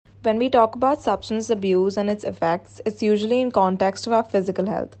When we talk about substance abuse and its effects, it's usually in context of our physical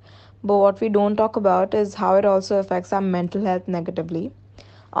health. But what we don't talk about is how it also affects our mental health negatively.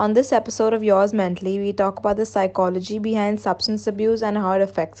 On this episode of Yours Mentally, we talk about the psychology behind substance abuse and how it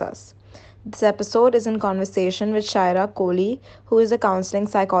affects us. This episode is in conversation with Shaira Kohli, who is a counseling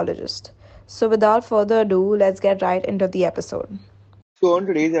psychologist. So, without further ado, let's get right into the episode. So on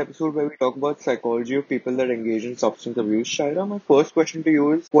today's episode where we talk about psychology of people that engage in substance abuse, Shaira, my first question to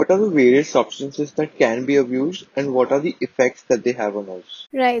you is what are the various substances that can be abused and what are the effects that they have on us?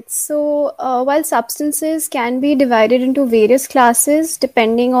 Right. So, while substances can be divided into various classes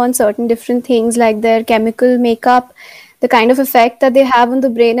depending on certain different things like their chemical makeup, the kind of effect that they have on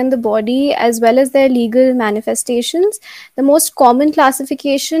the brain and the body, as well as their legal manifestations, the most common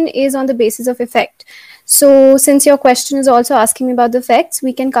classification is on the basis of effect. So, since your question is also asking me about the effects,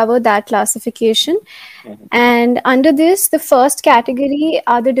 we can cover that classification. And under this, the first category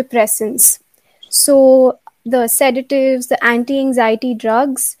are the depressants. So, the sedatives, the anti anxiety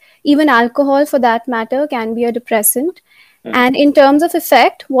drugs, even alcohol for that matter, can be a depressant. And in terms of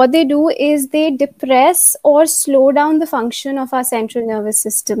effect, what they do is they depress or slow down the function of our central nervous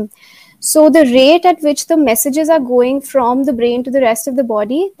system. So, the rate at which the messages are going from the brain to the rest of the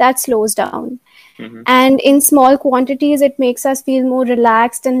body, that slows down. Mm-hmm. And in small quantities, it makes us feel more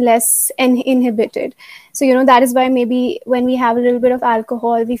relaxed and less inhibited. So, that is why maybe when we have a little bit of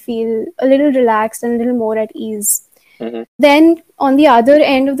alcohol, we feel a little relaxed and a little more at ease. Mm-hmm. Then on the other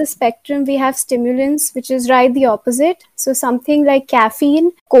end of the spectrum, we have stimulants, which is right the opposite. So something like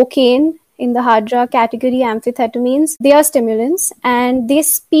caffeine, cocaine, in the hard drug category, amphetamines, they are stimulants and they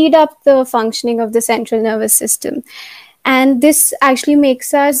speed up the functioning of the central nervous system. And this actually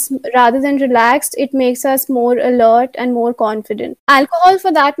makes us, rather than relaxed, it makes us more alert and more confident. Alcohol,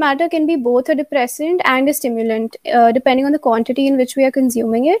 for that matter, can be both a depressant and a stimulant, depending on the quantity in which we are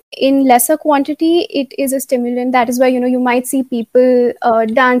consuming it. In lesser quantity, it is a stimulant. That is why, you might see people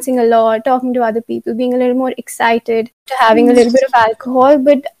dancing a lot, talking to other people, being a little more excited, to having a little bit of alcohol.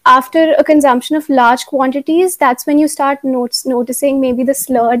 But after a consumption of large quantities, that's when you start noticing maybe the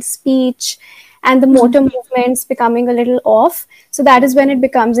slurred speech and the motor movements becoming a little off. So that is when it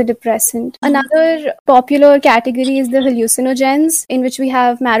becomes a depressant. Another popular category is the hallucinogens, in which we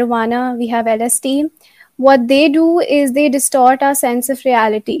have marijuana, we have LSD. What they do is they distort our sense of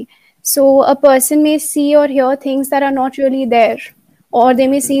reality. So a person may see or hear things that are not really there, or they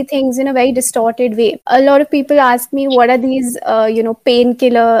may see things in a very distorted way. A lot of people ask me, what are these, these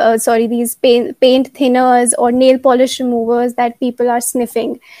paint thinners or nail polish removers that people are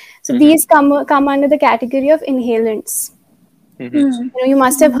sniffing? So these come under the category of inhalants. You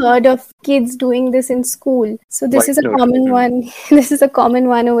must have heard of kids doing this in school. So this is a White common noise. one. This is a common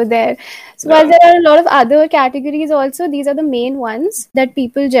one over there. So while there are a lot of other categories also, these are the main ones that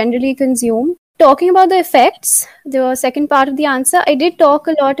people generally consume. Talking about the effects, the second part of the answer, I did talk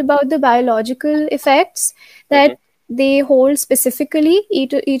a lot about the biological effects that they hold specifically,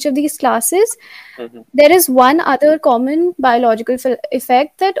 each of these classes. There is one other common biological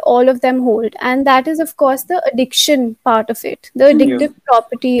effect that all of them hold, and that is, of course, the addiction part of it, the addictive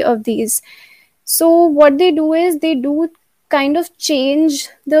property of these. So, what they do is they do kind of change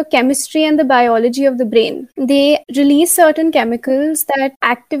the chemistry and the biology of the brain. They release certain chemicals that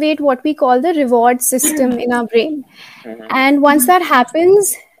activate what we call the reward system in our brain. And once that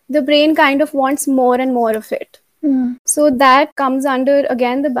happens, the brain kind of wants more and more of it. So that comes under,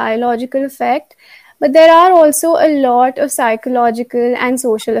 again, the biological effect. But there are also a lot of psychological and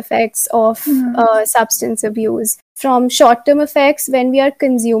social effects of substance abuse. From short-term effects when we are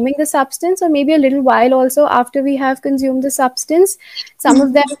consuming the substance, or maybe a little while also after we have consumed the substance. Some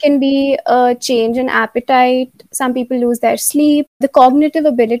of them can be a change in appetite. Some people lose their sleep. The cognitive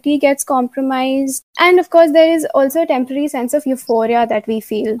ability gets compromised. And of course, there is also a temporary sense of euphoria that we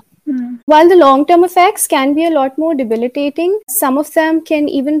feel. While the long-term effects can be a lot more debilitating, some of them can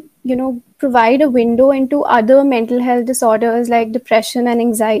even, provide a window into other mental health disorders like depression and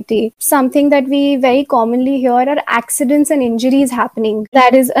anxiety. Something that we very commonly hear are accidents and injuries happening.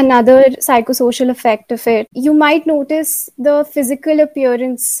 That is another psychosocial effect of it. You might notice the physical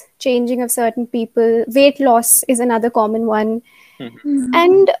appearance changing of certain people. Weight loss is another common one.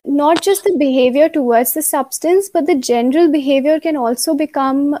 And not just the behavior towards the substance, but the general behavior can also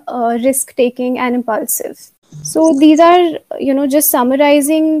become risk-taking and impulsive. So these are, just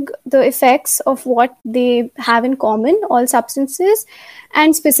summarizing the effects of what they have in common, all substances,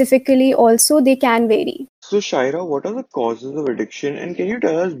 and specifically also they can vary. So Shaira, what are the causes of addiction and can you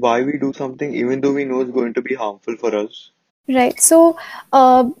tell us why we do something even though we know it's going to be harmful for us? Right. So,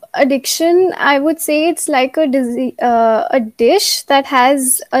 addiction, I would say it's like a a dish that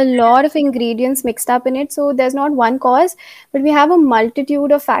has a lot of ingredients mixed up in it. So there's not one cause, but we have a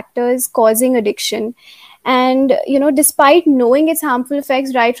multitude of factors causing addiction. And despite knowing its harmful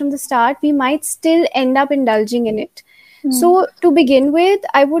effects right from the start, we might still end up indulging in it. So, to begin with,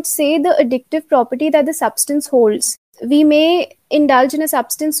 I would say the addictive property that the substance holds. We may indulge in a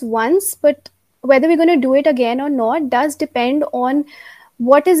substance once, but whether we're going to do it again or not does depend on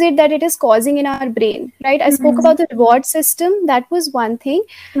what is it that it is causing in our brain, right? I spoke about the reward system. That was one thing.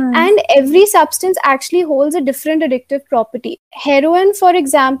 And every substance actually holds a different addictive property. Heroin, for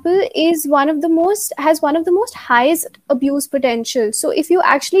example, has one of the most highest abuse potential. So if you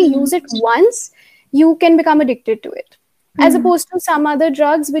actually use it once, you can become addicted to it, as opposed to some other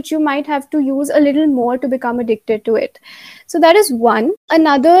drugs which you might have to use a little more to become addicted to it. So that is one.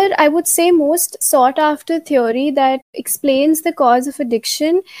 Another, I would say, most sought after theory that explains the cause of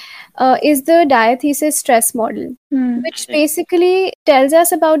addiction is the diathesis stress model, which basically tells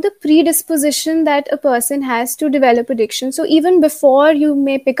us about the predisposition that a person has to develop addiction. So even before you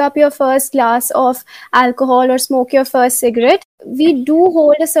may pick up your first glass of alcohol or smoke your first cigarette, we do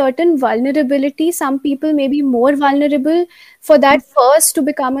hold a certain vulnerability. Some people may be more vulnerable for that first to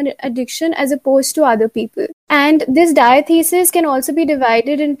become an addiction as opposed to other people. And this diathesis can also be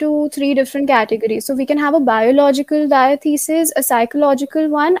divided into 3 different categories. So we can have a biological diathesis, a psychological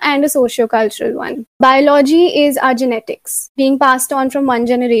one, and a sociocultural one. Biology is our genetics being passed on from one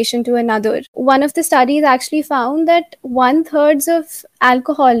generation to another. One of the studies actually found that 1/3 of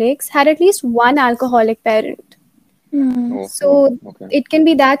alcoholics had at least one alcoholic parent. So Okay. it can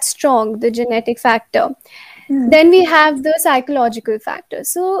be that strong, the genetic factor. Then we have the psychological factor.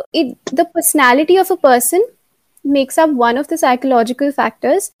 So the personality of a person makes up one of the psychological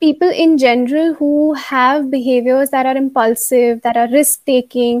factors. People in general who have behaviors that are impulsive, that are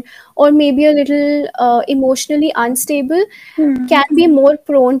risk-taking, or maybe a little emotionally unstable can be more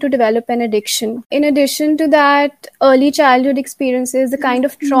prone to develop an addiction. In addition to that, early childhood experiences, the kind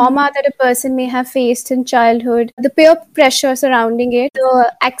of trauma that a person may have faced in childhood, the peer pressure surrounding it,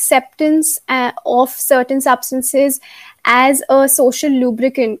 the acceptance of certain substances as a social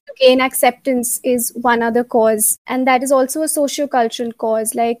lubricant to gain acceptance is one other cause. And that is also a socio-cultural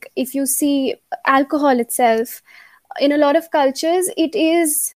cause. Like if you see alcohol itself, in a lot of cultures, it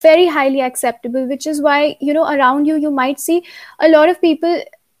is very highly acceptable, which is why, around you, you might see a lot of people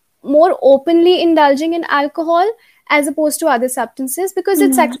more openly indulging in alcohol as opposed to other substances, because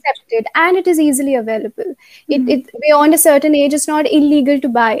it's accepted and it is easily available. It beyond a certain age, it's not illegal to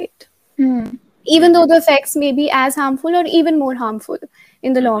buy it. Even though the effects may be as harmful or even more harmful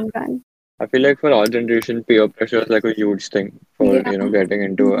in the long run. I feel like for our generation, peer pressure is like a huge thing for, getting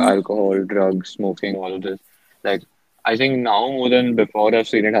into alcohol, drugs, smoking, all of this. Like, I think now more than before, I've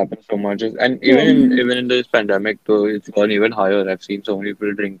seen it happen so much. And even in this pandemic, though, it's gone even higher. I've seen so many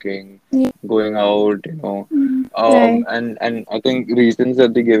people drinking, going out, Right. and I think reasons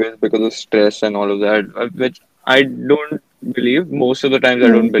that they give is because of stress and all of that, which I don't believe. Most of the times, I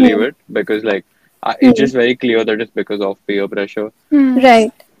don't believe it because, like, it's just very clear that it's because of peer pressure.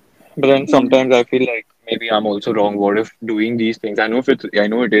 Right. But then sometimes I feel like maybe I'm also wrong. What if doing these things? I know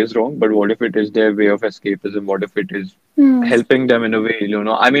it is wrong, but what if it is their way of escapism? What if it is helping them in a way,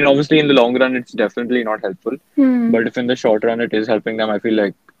 I mean, obviously in the long run, it's definitely not helpful. But if in the short run it is helping them, I feel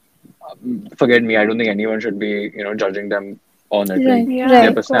like, forget me, I don't think anyone should be, judging them on it, like Right. Yeah, their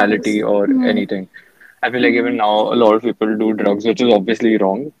Right. personality or anything. I feel like even now a lot of people do drugs, which is obviously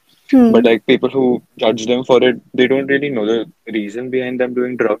wrong. But like people who judge them for it, they don't really know the reason behind them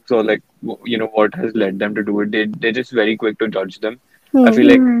doing drugs or like what has led them to do it. They're just very quick to judge them. I feel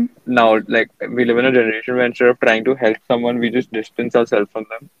like now like we live in a generation where instead of trying to help someone, we just distance ourselves from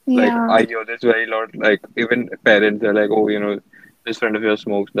them. Like yeah. I hear this very lot. Like even parents are like, oh, this friend of yours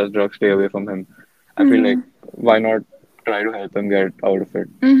smokes, does drugs, stay away from him. I feel like why not try to help him get out of it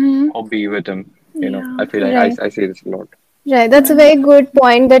or be with him. Yeah. I feel like Right. I say this a lot. Right, that's a very good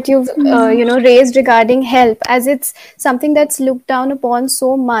point that you've raised regarding help, as it's something that's looked down upon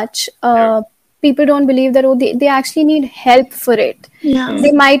so much. People don't believe that they actually need help for it. Yeah.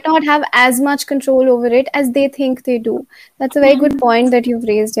 They might not have as much control over it as they think they do. That's a very good point that you've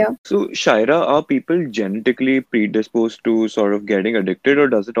raised here. So, Shaira, are people genetically predisposed to sort of getting addicted, or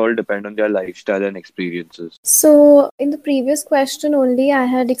does it all depend on their lifestyle and experiences? So, in the previous question only, I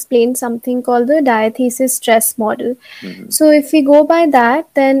had explained something called the diathesis stress model. So, if we go by that,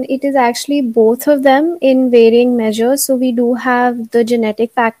 then it is actually both of them in varying measures. So, we do have the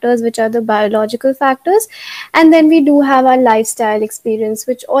genetic factors, which are the biological factors, and then we do have our lifestyle experience,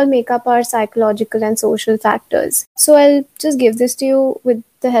 which all make up our psychological and social factors. So I'll just give this to you with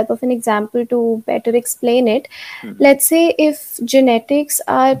the help of an example to better explain it. Let's say if genetics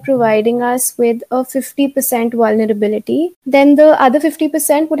are providing us with a 50% vulnerability, then the other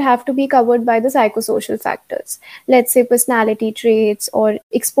 50% would have to be covered by the psychosocial factors. Let's say personality traits or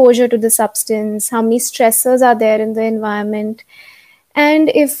exposure to the substance, how many stressors are there in the environment. And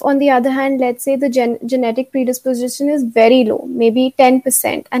if, on the other hand, let's say the genetic predisposition is very low, maybe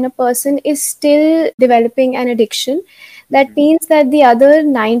 10%, and a person is still developing an addiction, that means that the other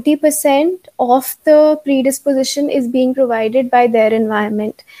 90% of the predisposition is being provided by their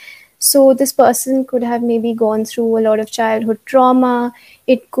environment. So this person could have maybe gone through a lot of childhood trauma.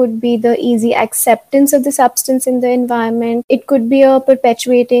 It could be the easy acceptance of the substance in the environment. It could be a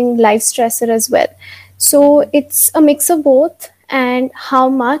perpetuating life stressor as well. So it's a mix of both, and how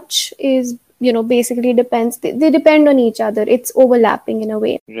much is, basically depends. They depend on each other. It's overlapping in a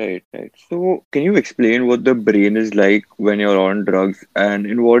way. Right, right. So, can you explain what the brain is like when you're on drugs, and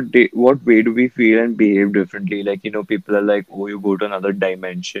in what way do we feel and behave differently? Like, people are like, "Oh, you go to another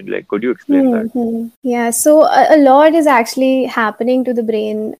dimension." Like, could you explain that? Yeah, so a lot is actually happening to the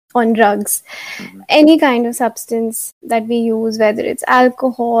brain on drugs. Any kind of substance that we use, whether it's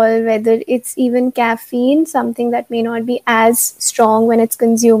alcohol, whether it's even caffeine, something that may not be as strong when it's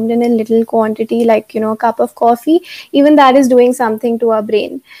consumed in a little quantity, like, a cup of coffee, even that is doing something to our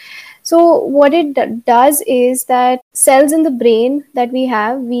brain. So what it does is that cells in the brain that we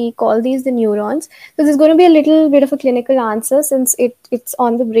have, we call these the neurons. So there's going to be a little bit of a clinical answer since it's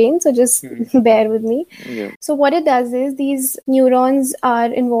on the brain. So just bear with me. Yeah. So what it does is these neurons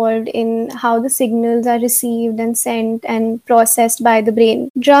are involved in how the signals are received and sent and processed by the brain.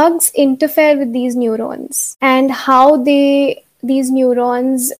 Drugs interfere with these neurons and how these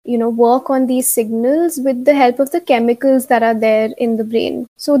neurons, work on these signals with the help of the chemicals that are there in the brain.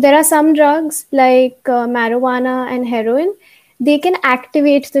 So there are some drugs like marijuana and heroin. They can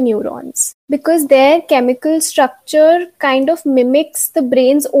activate the neurons because their chemical structure kind of mimics the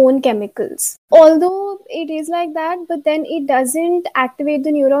brain's own chemicals. Although it is like that, but then it doesn't activate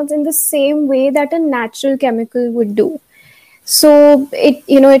the neurons in the same way that a natural chemical would do. So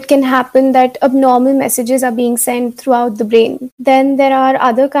it can happen that abnormal messages are being sent throughout the brain. Then there are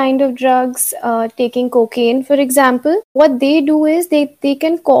other kind of drugs, taking cocaine, for example. What they do is they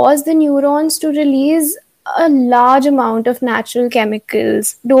can cause the neurons to release a large amount of natural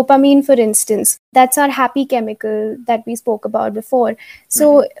chemicals. Dopamine, for instance, that's our happy chemical that we spoke about before.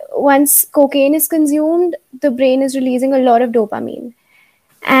 So once cocaine is consumed, the brain is releasing a lot of dopamine.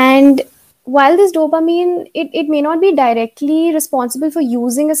 And while this dopamine, it may not be directly responsible for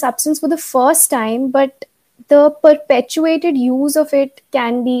using a substance for the first time, but the perpetuated use of it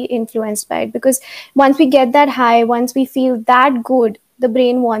can be influenced by it, because once we get that high, once we feel that good, the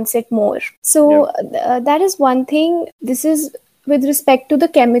brain wants it more. So that is one thing. This is with respect to the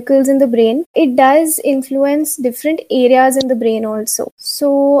chemicals in the brain. It does influence different areas in the brain also.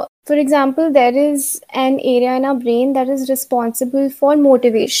 So for example, there is an area in our brain that is responsible for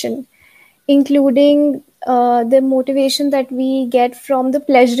motivation, including the motivation that we get from the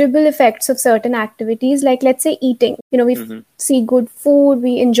pleasurable effects of certain activities, like let's say eating. We see good food,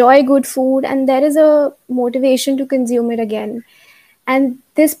 we enjoy good food, and there is a motivation to consume it again. And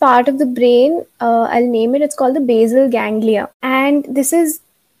this part of the brain, I'll name it, it's called the basal ganglia. And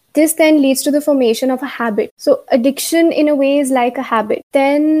this then leads to the formation of a habit. So addiction in a way is like a habit.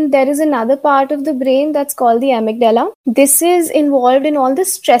 Then there is another part of the brain that's called the amygdala. This is involved in all the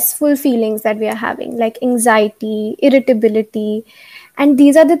stressful feelings that we are having, like anxiety, irritability. And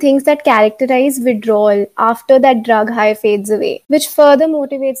these are the things that characterize withdrawal after that drug high fades away, which further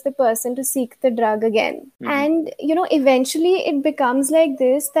motivates the person to seek the drug again. And, eventually it becomes like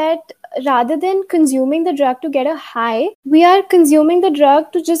this, that rather than consuming the drug to get a high, we are consuming the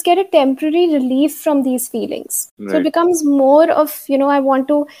drug to just get a temporary relief from these feelings. Right. So it becomes more of, I want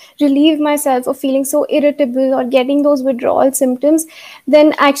to relieve myself of feeling so irritable or getting those withdrawal symptoms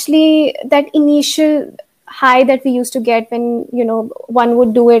than actually that initial high that we used to get when, one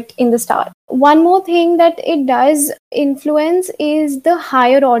would do it in the start. One more thing that it does influence is the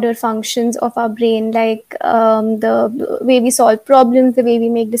higher order functions of our brain, like the way we solve problems, the way we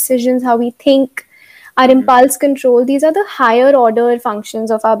make decisions, how we think, our impulse control. These are the higher order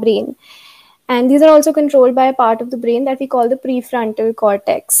functions of our brain. And these are also controlled by a part of the brain that we call the prefrontal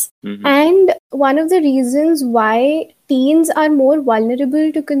cortex. Mm-hmm. And one of the reasons why teens are more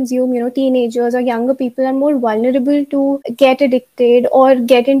vulnerable to consume, teenagers or younger people are more vulnerable to get addicted or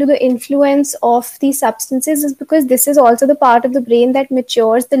get into the influence of these substances is because this is also the part of the brain that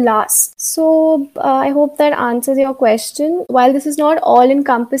matures the last. So I hope that answers your question. While this is not all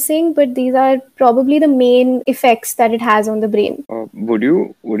encompassing, but these are probably the main effects that it has on the brain. Would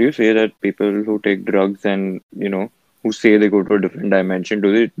you say that people who take drugs and who say they go to a different dimension,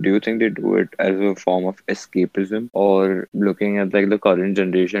 do you think they do it as a form of escapism, or looking at like the current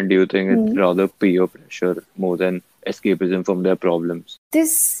generation, do you think it's Hmm. rather peer pressure more than escapism from their problems?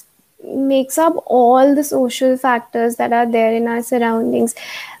 This makes up all the social factors that are there in our surroundings.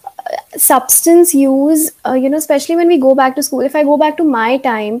 Substance use, especially when we go back to school. If I go back to my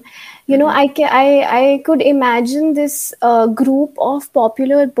time, Mm-hmm. I could imagine this group of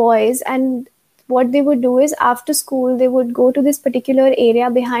popular boys, and what they would do is after school they would go to this particular area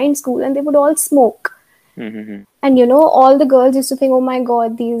behind school and they would all smoke. Mm-hmm. And all the girls used to think, oh my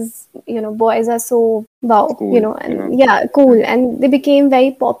god, these boys are so wow, Cool. and yeah, cool, and they became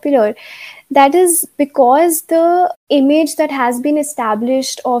very popular. That is because the image that has been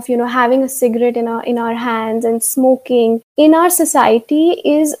established of having a cigarette in our hands and smoking in our society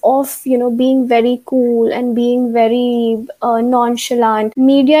is of being very cool and being very nonchalant.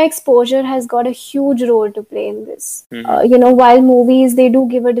 Media exposure has got a huge role to play in this. Mm-hmm. While movies, they do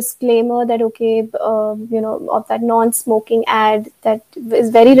give a disclaimer that okay, of that non-smoking ad that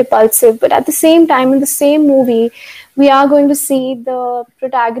is very repulsive, but at the same time in the same movie we are going to see the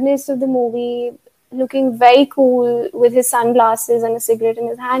protagonist of the movie looking very cool with his sunglasses and a cigarette in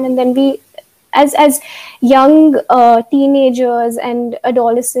his hand, and then we as young teenagers and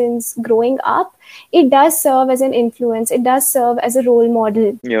adolescents growing up, it does serve as an influence, it does serve as a role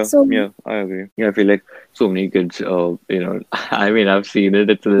model. Yeah, So yeah, I agree. Yeah, I feel like so many kids, I mean, I've seen it.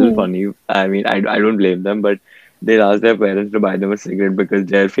 It's a little hmm, funny. I mean, I don't blame them, but they'll ask their parents to buy them a cigarette because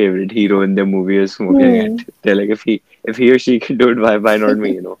their favorite hero in the movie is smoking it. hmm. They're like, if he or she can do it, why not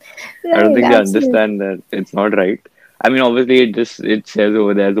me? I don't Right, think they absolutely. understand that it's not right. I mean, obviously, it says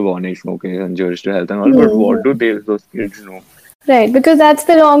over there the warning smoking is injurious to health and all, but Hmm. what do those kids know? Right, because that's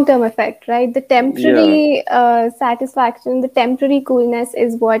the long-term effect, right? The Yeah. temporary satisfaction, the temporary coolness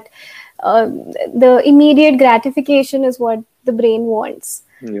is what the immediate gratification is what the brain wants.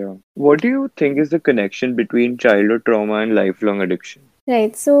 Yeah. What do you think is the connection between childhood trauma and lifelong addiction?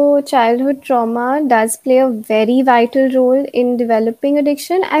 Right. So childhood trauma does play a very vital role in developing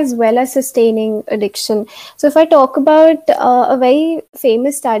addiction as well as sustaining addiction. So if I talk about a very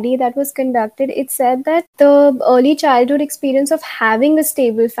famous study that was conducted, it said that the early childhood experience of having a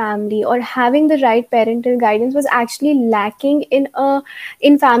stable family or having the right parental guidance was actually lacking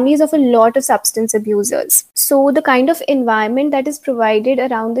in families of a lot of substance abusers. So the kind of environment that is provided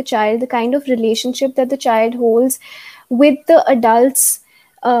around the child, the kind of relationship that the child holds with the adults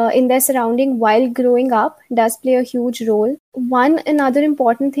in their surrounding while growing up does play a huge role. One another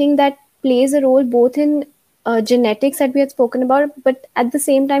important thing that plays a role both in genetics that we had spoken about, but at the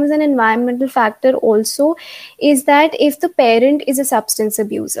same time is an environmental factor also, is that if the parent is a substance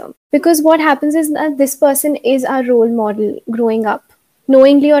abuser, because what happens is that this person is our role model growing up,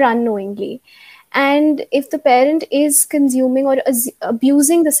 knowingly or unknowingly. And if the parent is consuming or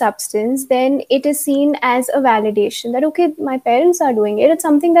abusing the substance, then it is seen as a validation that okay, my parents are doing it, it's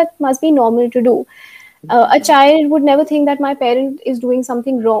something that must be normal to do. A child would never think that my parent is doing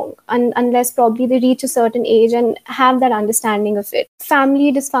something wrong unless probably they reach a certain age and have that understanding of it.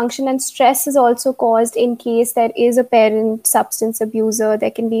 Family dysfunction and stress is also caused in case there is a parent substance abuser. There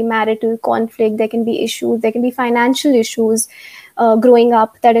can be marital conflict, there can be issues, there can be financial issues growing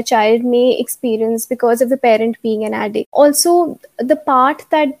up that a child may experience because of the parent being an addict. Also, the part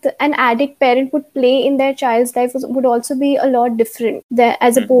that an addict parent would play in their child's life would also be a lot different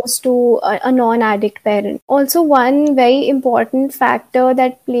as Mhm. opposed to a non-addict parent. Also, one very important factor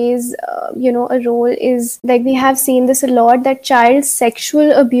that plays, a role is, like we have seen this a lot, that child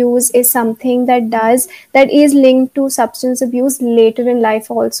sexual abuse is something that is linked to substance abuse later in life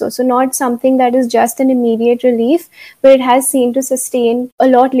also. So not something that is just an immediate relief, but it has seen to sustain a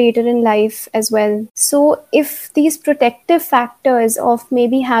lot later in life as well. So if these protective factors of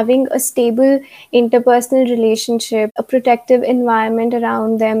maybe having a stable interpersonal relationship, a protective environment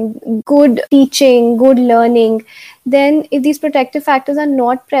around them, good teaching, good learning, then if these protective factors are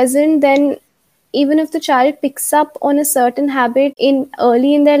not present, then even if the child picks up on a certain habit in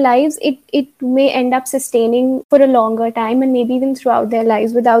early in their lives, it may end up sustaining for a longer time and maybe even throughout their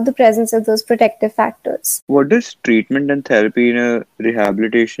lives without the presence of those protective factors. What does treatment and therapy in a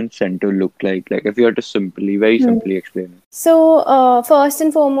rehabilitation center look like? Like, if you had to very simply explain it. So, first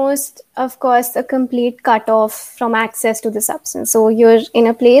and foremost, of course, a complete cutoff from access to the substance. So, you're in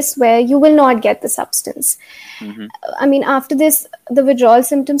a place where you will not get the substance. Mm-hmm. I mean, after this, the withdrawal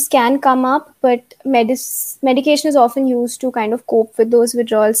symptoms can come up, but medication is often used to kind of cope with those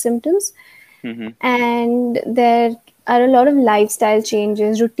withdrawal symptoms. Mm-hmm. And there are a lot of lifestyle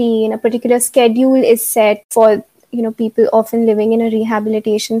changes, routine, a particular schedule is set for people often living in a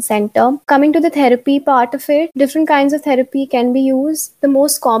rehabilitation center. Coming to the therapy part of it, different kinds of therapy can be used. The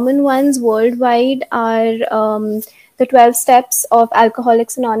most common ones worldwide are the 12 steps of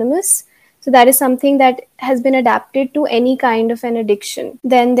Alcoholics Anonymous. So that is something that has been adapted to any kind of an addiction.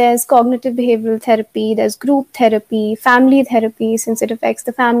 Then there's cognitive behavioral therapy, there's group therapy, family therapy, since it affects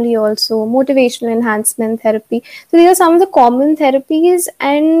the family also, motivational enhancement therapy. So these are some of the common therapies,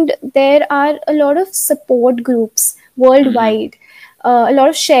 and there are a lot of support groups worldwide, a lot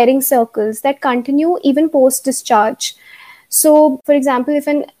of sharing circles that continue even post-discharge. So, for example, if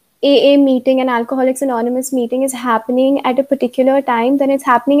an AA meeting, an Alcoholics Anonymous meeting is happening at a particular time, then it's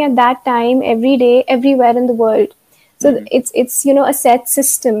happening at that time every day, everywhere in the world. So it's a set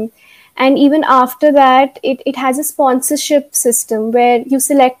system. And even after that, it has a sponsorship system where you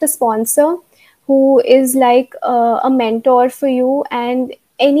select a sponsor who is like a mentor for you, and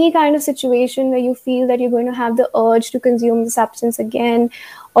any kind of situation where you feel that you're going to have the urge to consume the substance again,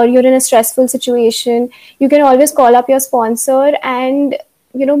 or you're in a stressful situation, you can always call up your sponsor, and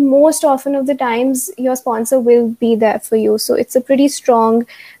most often of the times your sponsor will be there for you. So it's a pretty strong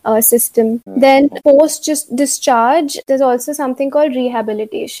system. Then post discharge, there's also something called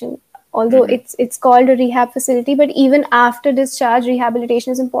rehabilitation. Although it's called a rehab facility, but even after discharge,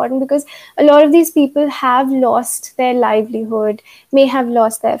 rehabilitation is important because a lot of these people have lost their livelihood, may have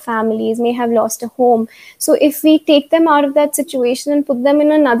lost their families, may have lost a home. So if we take them out of that situation and put them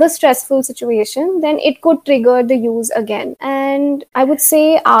in another stressful situation, then it could trigger the use again. And I would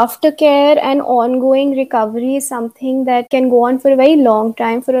say aftercare and ongoing recovery is something that can go on for a very long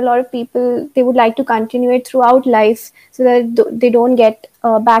time. For a lot of people, they would like to continue it throughout life so that they don't get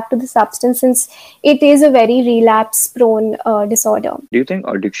back to the substance, since it is a very relapse-prone disorder. Do you think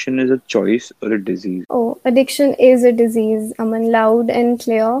addiction is a choice or a disease? Oh, addiction is a disease, Aman, loud and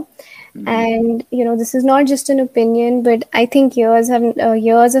clear. And this is not just an opinion, but I think years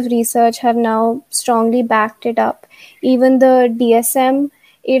of research have now strongly backed it up. Even the DSM,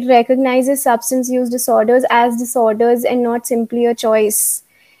 it recognizes substance use disorders as disorders and not simply a choice.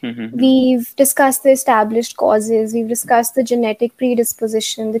 We've discussed the established causes, we've discussed the genetic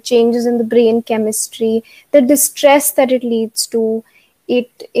predisposition, the changes in the brain chemistry, the distress that it leads to.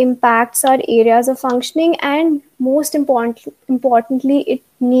 It impacts our areas of functioning, and most importantly, it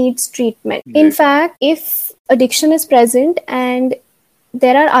needs treatment. In fact, if addiction is present and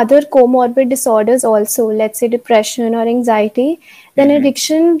there are other comorbid disorders also, let's say depression or anxiety, then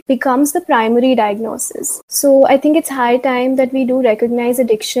addiction becomes the primary diagnosis. So I think it's high time that we do recognize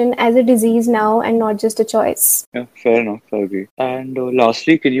addiction as a disease now and not just a choice. Yeah, fair enough. I agree. And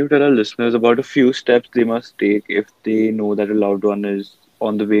lastly, can you tell our listeners about a few steps they must take if they know that a loved one is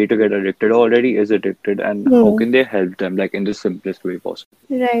on the way to get addicted or already is addicted, and how can they help them, like in the simplest way possible?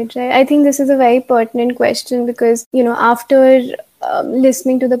 Right. I think this is a very pertinent question because, after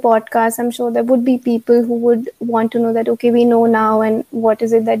listening to the podcast, I'm sure there would be people who would want to know that, okay, we know now, and what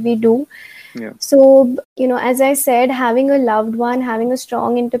is it that we do? Yeah. So, as I said, having a loved one, having a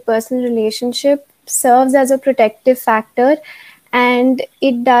strong interpersonal relationship serves as a protective factor. And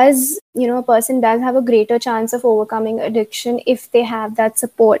it does, a person does have a greater chance of overcoming addiction if they have that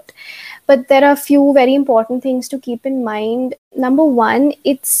support. But there are a few very important things to keep in mind. Number one,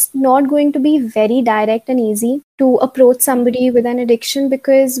 it's not going to be very direct and easy to approach somebody with an addiction,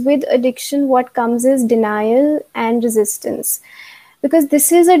 because with addiction, what comes is denial and resistance. Because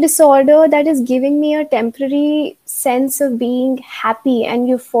this is a disorder that is giving me a temporary sense of being happy and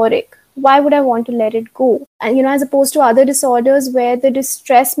euphoric. Why would I want to let it go? And, as opposed to other disorders where the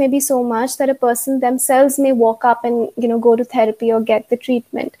distress may be so much that a person themselves may walk up and, go to therapy or get the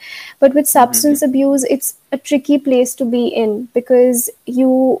treatment. But with substance abuse, it's a tricky place to be in, because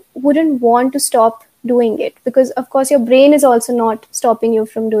you wouldn't want to stop doing it, because of course your brain is also not stopping you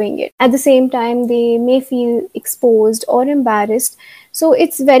from doing it. At the same time, they may feel exposed or embarrassed. So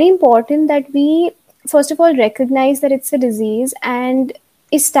it's very important that we, first of all, recognize that it's a disease and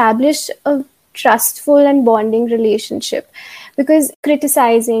establish a trustful and bonding relationship, because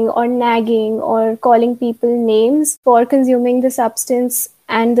criticizing or nagging or calling people names for consuming the substance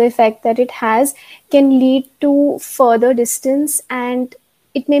and the effect that it has can lead to further distance, and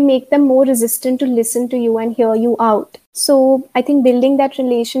it may make them more resistant to listen to you and hear you out. So I think building that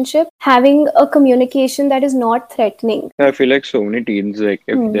relationship, having a communication that is not threatening. I feel like so many teens, like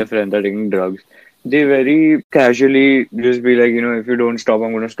if their friends are taking drugs, they very casually just be like, if you don't stop,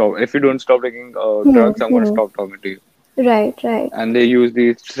 I'm gonna stop. If you don't stop taking drugs, I'm gonna stop talking to you. Right, right, And they use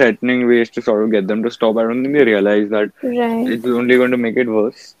these threatening ways to sort of get them to stop. I don't think they realize that right. it's only going to make it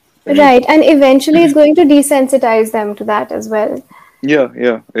worse. Right, and eventually it's going to desensitize them to that as well.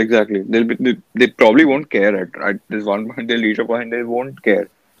 Yeah, exactly. They probably won't care at this one point. They'll reach a point they won't care.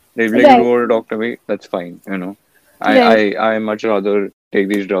 They'll be like, you Right, don't want to talk to me, that's fine. I right. I I much rather take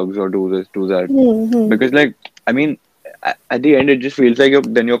these drugs or do this, do that. Hmm. Because like I mean, at the end it just feels like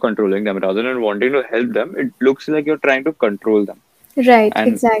you're controlling them rather than wanting to help them. It looks like you're trying to control them. Right, And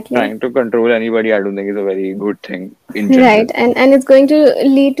exactly. trying to control anybody, I don't think is a very good thing in Right, general. and it's going to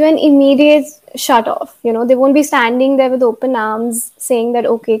lead to an immediate shut off. They won't be standing there with open arms saying that,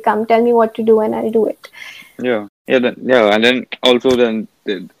 okay, come tell me what to do and I'll do it. And then also then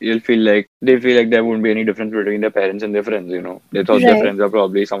you'll feel like they feel like there won't be any difference between their parents and their friends. They thought their Right. friends are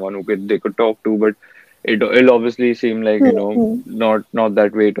probably someone they could talk to, but it'll obviously seem like Hmm. not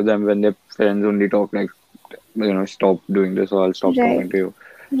that way to them when their friends only talk like stop doing this or I'll stop Right, talking to you.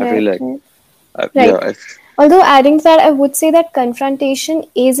 I feel right, like right. yeah, Right. Although adding to that, I would say that confrontation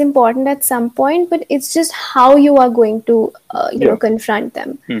is important at some point, but it's just how you are going to, yeah. confront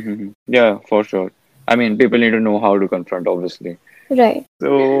them. Yeah, for sure. I mean, people need to know how to confront, obviously. Right.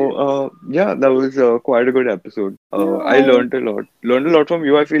 So, yeah, that was quite a good episode. No, I learned a lot. Learned a lot from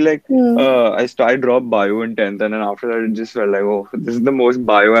you. I feel like Hmm. I dropped bio in 10th, and then after that, it just felt like, oh, this is the most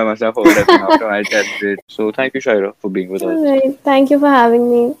bio I must have heard, I think, after my 10th grade. So, thank you, Shaira, for being with All us. right. Thank you for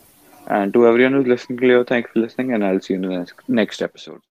having me. And to everyone who's listening, Cleo, thanks for listening, and I'll see you in the next episode.